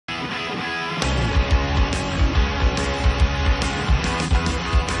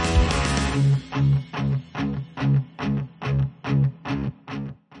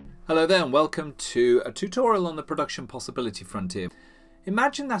Hello there and welcome to a tutorial on the production possibility frontier.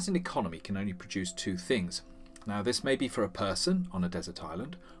 Imagine that an economy can only produce two things. Now this may be for a person on a desert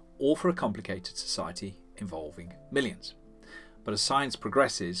island or for a complicated society involving millions. But as science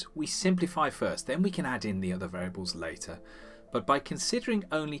progresses, we simplify first, then we can add in the other variables later. But by considering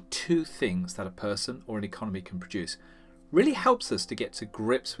only two things that a person or an economy can produce, really helps us to get to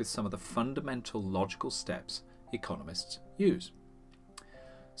grips with some of the fundamental logical steps economists use.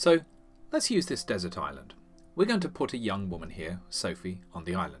 So let's use this desert island. We're going to put a young woman here, Sophie, on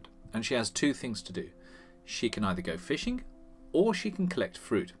the island, and she has two things to do. She can either go fishing or she can collect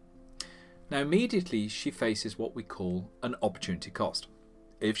fruit. Now immediately she faces what we call an opportunity cost.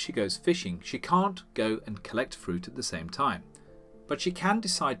 If she goes fishing, she can't go and collect fruit at the same time, but she can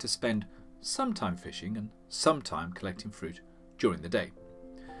decide to spend some time fishing and some time collecting fruit during the day.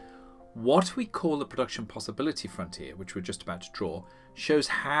 What we call the production possibility frontier, which we're just about to draw, shows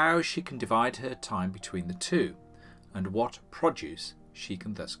how she can divide her time between the two and what produce she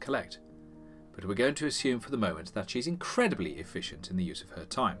can thus collect. But we're going to assume for the moment that she's incredibly efficient in the use of her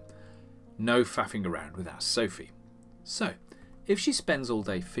time. No faffing around with our Sophie. So, if she spends all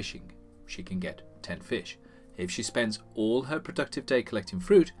day fishing, she can get 10 fish. If she spends all her productive day collecting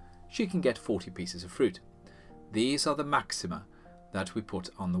fruit, she can get 40 pieces of fruit. These are the maxima that we put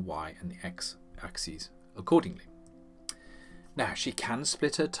on the Y and the X axes accordingly. Now she can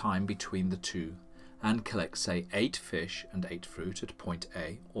split her time between the two and collect, say, 8 fish and 8 fruit at point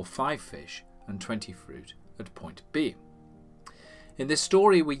A, or 5 fish and 20 fruit at point B. In this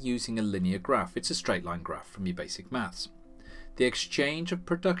story we're using a linear graph. It's a straight line graph from your basic maths. The exchange of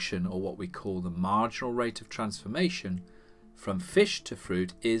production, or what we call the marginal rate of transformation from fish to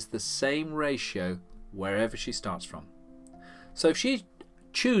fruit, is the same ratio wherever she starts from. So if she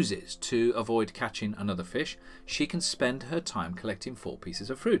chooses to avoid catching another fish, she can spend her time collecting 4 pieces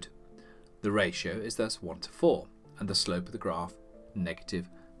of fruit. The ratio is thus 1 to 4, and the slope of the graph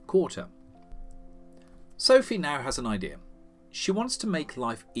 -1/4. Sophie now has an idea. She wants to make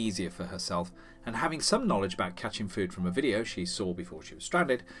life easier for herself, and having some knowledge about catching food from a video she saw before she was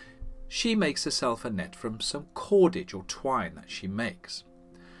stranded, she makes herself a net from some cordage or twine that she makes.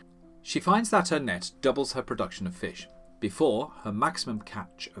 She finds that her net doubles her production of fish. Before, her maximum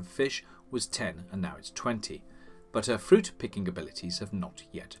catch of fish was 10 and now it's 20, but her fruit picking abilities have not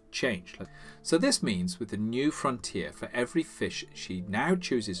yet changed. So this means with the new frontier, for every fish she now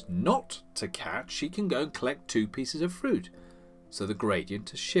chooses not to catch, she can go and collect 2 pieces of fruit. So the gradient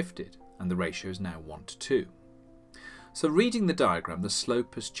has shifted and the ratio is now 1 to 2. So reading the diagram, the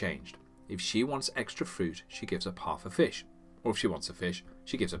slope has changed. If she wants extra fruit, she gives up half a fish, or if she wants a fish,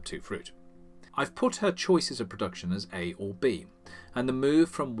 she gives up 2 fruit. I've put her choices of production as A or B, and the move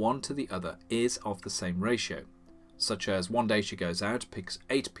from one to the other is of the same ratio, such as one day she goes out, picks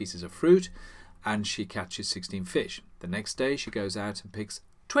 8 pieces of fruit, and she catches 16 fish. The next day she goes out and picks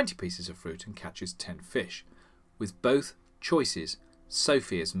 20 pieces of fruit and catches 10 fish. With both choices,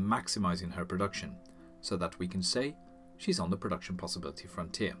 Sophie is maximising her production, so that we can say she's on the production possibility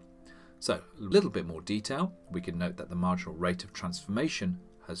frontier. So, a little bit more detail, we can note that the marginal rate of transformation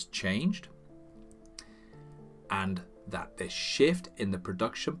has changed, and that this shift in the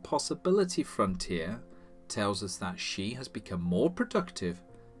production possibility frontier tells us that she has become more productive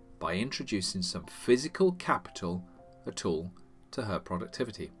by introducing some physical capital, a tool, to her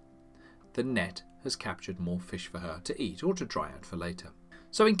productivity. The net has captured more fish for her to eat or to dry out for later.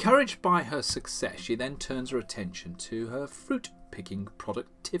 So encouraged by her success, she then turns her attention to her fruit picking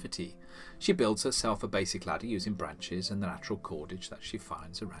productivity. She builds herself a basic ladder using branches and the natural cordage that she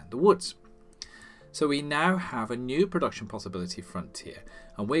finds around the woods. So we now have a new production possibility frontier,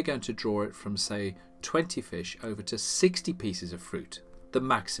 and we're going to draw it from, say, 20 fish over to 60 pieces of fruit, the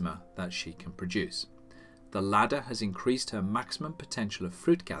maxima that she can produce. The ladder has increased her maximum potential of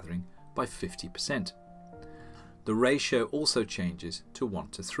fruit gathering by 50%. The ratio also changes to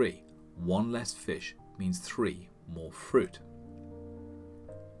 1 to 3. 1 less fish means 3 more fruit.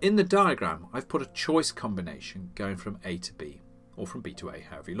 In the diagram, I've put a choice combination going from A to B, or from B to A,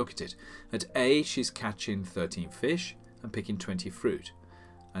 however you look at it. At A, she's catching 13 fish and picking 20 fruit.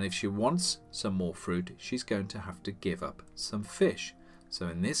 And if she wants some more fruit, she's going to have to give up some fish. So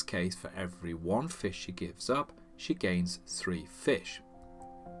in this case, for every 1 fish she gives up, she gains 3 fish.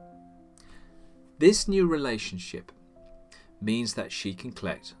 This new relationship means that she can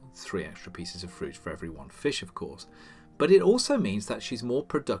collect 3 extra pieces of fruit for every 1 fish, of course. But it also means that she's more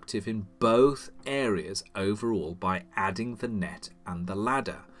productive in both areas overall by adding the net and the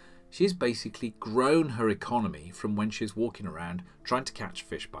ladder. She's basically grown her economy from when she's walking around trying to catch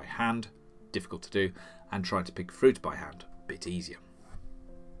fish by hand, difficult to do, and trying to pick fruit by hand, a bit easier.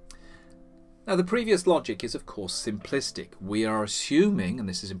 Now the previous logic is of course simplistic. We are assuming, and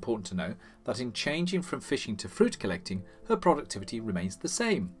this is important to know, that in changing from fishing to fruit collecting, her productivity remains the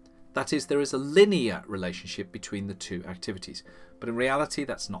same. That is, there is a linear relationship between the two activities, but in reality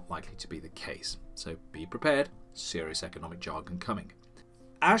that's not likely to be the case. So be prepared, serious economic jargon coming.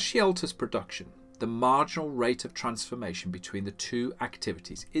 As she alters production, the marginal rate of transformation between the two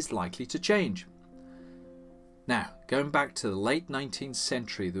activities is likely to change. Now, going back to the late 19th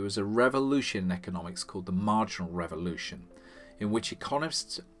century, there was a revolution in economics called the marginal revolution, in which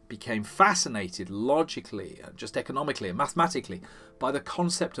economists became fascinated logically, just economically and mathematically, by the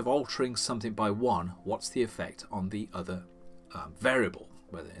concept of altering something by one, what's the effect on the other variable,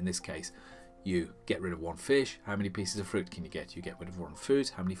 whether in this case you get rid of one fish, how many pieces of fruit can you get? You get rid of one food,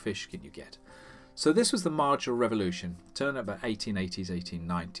 how many fish can you get? So this was the marginal revolution, turned out about 1880s,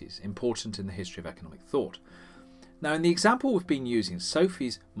 1890s, important in the history of economic thought. Now in the example we've been using,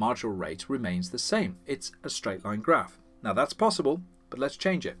 Sophie's marginal rate remains the same. It's a straight line graph. Now that's possible, but let's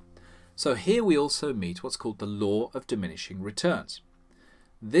change it. So here we also meet what's called the law of diminishing returns.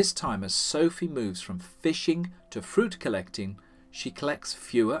 This time as Sophie moves from fishing to fruit collecting, she collects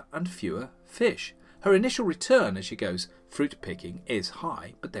fewer and fewer fish. Her initial return as she goes fruit picking is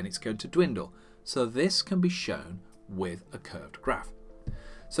high, but then it's going to dwindle. So this can be shown with a curved graph.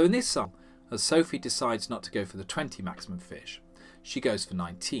 So in this sum, as Sophie decides not to go for the 20 maximum fish, she goes for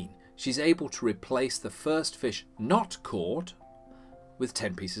 19. She's able to replace the first fish not caught with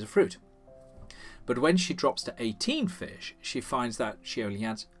 10 pieces of fruit. But when she drops to 18 fish, she finds that she only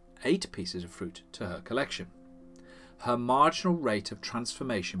adds 8 pieces of fruit to her collection. Her marginal rate of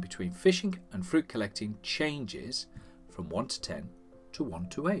transformation between fishing and fruit collecting changes from 1 to 10 to 1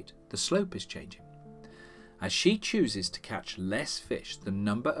 to 8. The slope is changing. As she chooses to catch less fish, the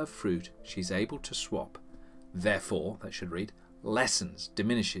number of fruit she's able to swap, therefore, that should read, lessens,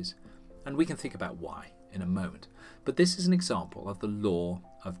 diminishes, and we can think about why in a moment. But this is an example of the law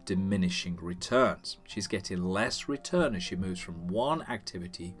of diminishing returns. She's getting less return as she moves from one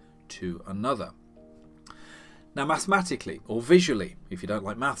activity to another. Now mathematically, or visually, if you don't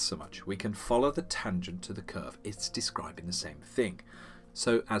like maths so much, we can follow the tangent to the curve. It's describing the same thing.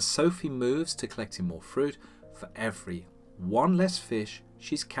 So as Sophie moves to collecting more fruit, for every one less fish,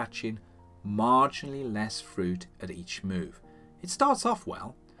 she's catching marginally less fruit at each move. It starts off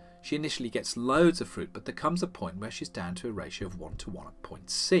well. She initially gets loads of fruit, but there comes a point where she's down to a ratio of 1 to 1 at point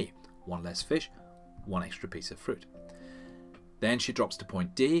C. One less fish, one extra piece of fruit. Then she drops to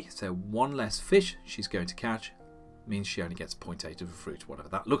point D, so one less fish she's going to catch means she only gets 0.8 of a fruit, whatever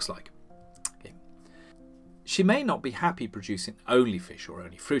that looks like. Okay. She may not be happy producing only fish or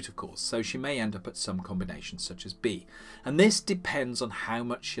only fruit, of course, so she may end up at some combination such as B. And this depends on how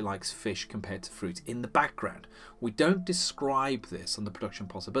much she likes fish compared to fruit in the background. We don't describe this on the production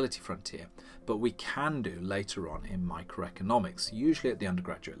possibility frontier, but we can do later on in microeconomics, usually at the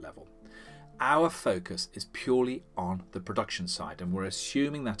undergraduate level. Our focus is purely on the production side, and we're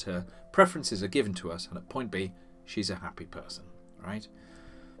assuming that her preferences are given to us, and at point B, she's a happy person, right?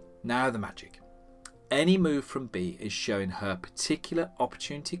 Now the magic. Any move from B is showing her particular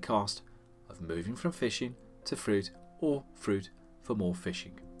opportunity cost of moving from fishing to fruit or fruit for more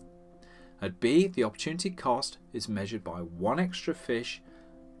fishing. At B, the opportunity cost is measured by one extra fish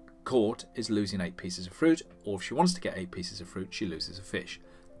caught is losing 8 pieces of fruit, or if she wants to get 8 pieces of fruit, she loses a fish.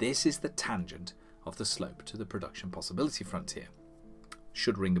 This is the tangent of the slope to the production possibility frontier.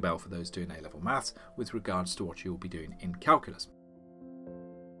 Should ring a bell for those doing A-level maths with regards to what you will be doing in calculus.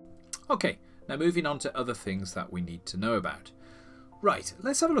 Okay, now moving on to other things that we need to know about. Right,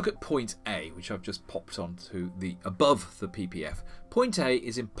 let's have a look at point A, which I've just popped onto the above the PPF. Point A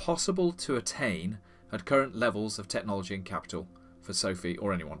is impossible to attain at current levels of technology and capital for Sophie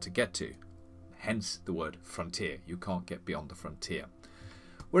or anyone to get to. Hence the word frontier. You can't get beyond the frontier.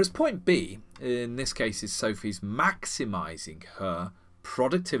 Whereas point B, in this case, is Sophie's maximising her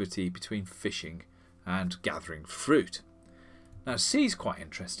productivity between fishing and gathering fruit. Now C is quite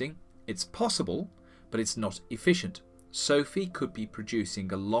interesting. It's possible, but it's not efficient. Sophie could be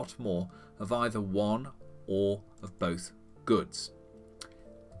producing a lot more of either one or of both goods.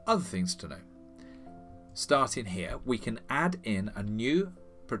 Other things to know. Starting here, we can add in a new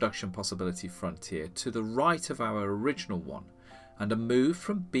production possibility frontier to the right of our original one, and a move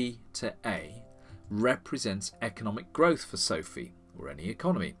from B to A represents economic growth for Sophie, or any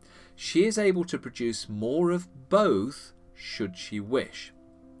economy. She is able to produce more of both should she wish.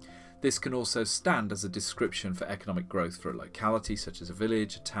 This can also stand as a description for economic growth for a locality such as a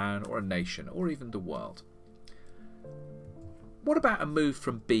village, a town, or a nation, or even the world. What about a move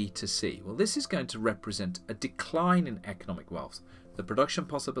from B to C? Well, this is going to represent a decline in economic wealth. the production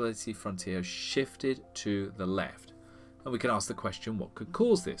possibility frontier shifted to the left. And we can ask the question, what could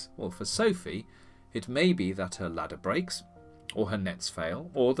cause this? Well, for Sophie, it may be that her ladder breaks, or her nets fail,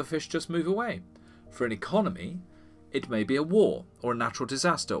 or the fish just move away. For an economy, it may be a war, or a natural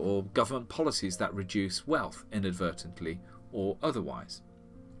disaster, or government policies that reduce wealth inadvertently or otherwise.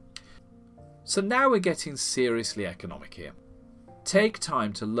 So now we're getting seriously economic here. Take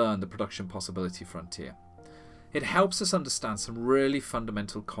time to learn the production possibility frontier. It helps us understand some really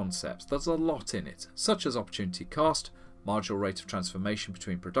fundamental concepts. There's a lot in it, such as opportunity cost, marginal rate of transformation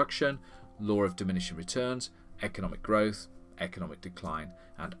between production, law of diminishing returns, economic growth, economic decline,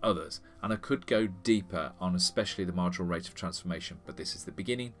 and others. And I could go deeper on especially the marginal rate of transformation, but this is the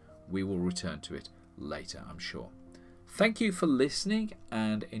beginning. We will return to it later, I'm sure. Thank you for listening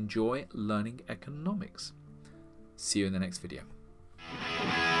and enjoy learning economics. See you in the next video.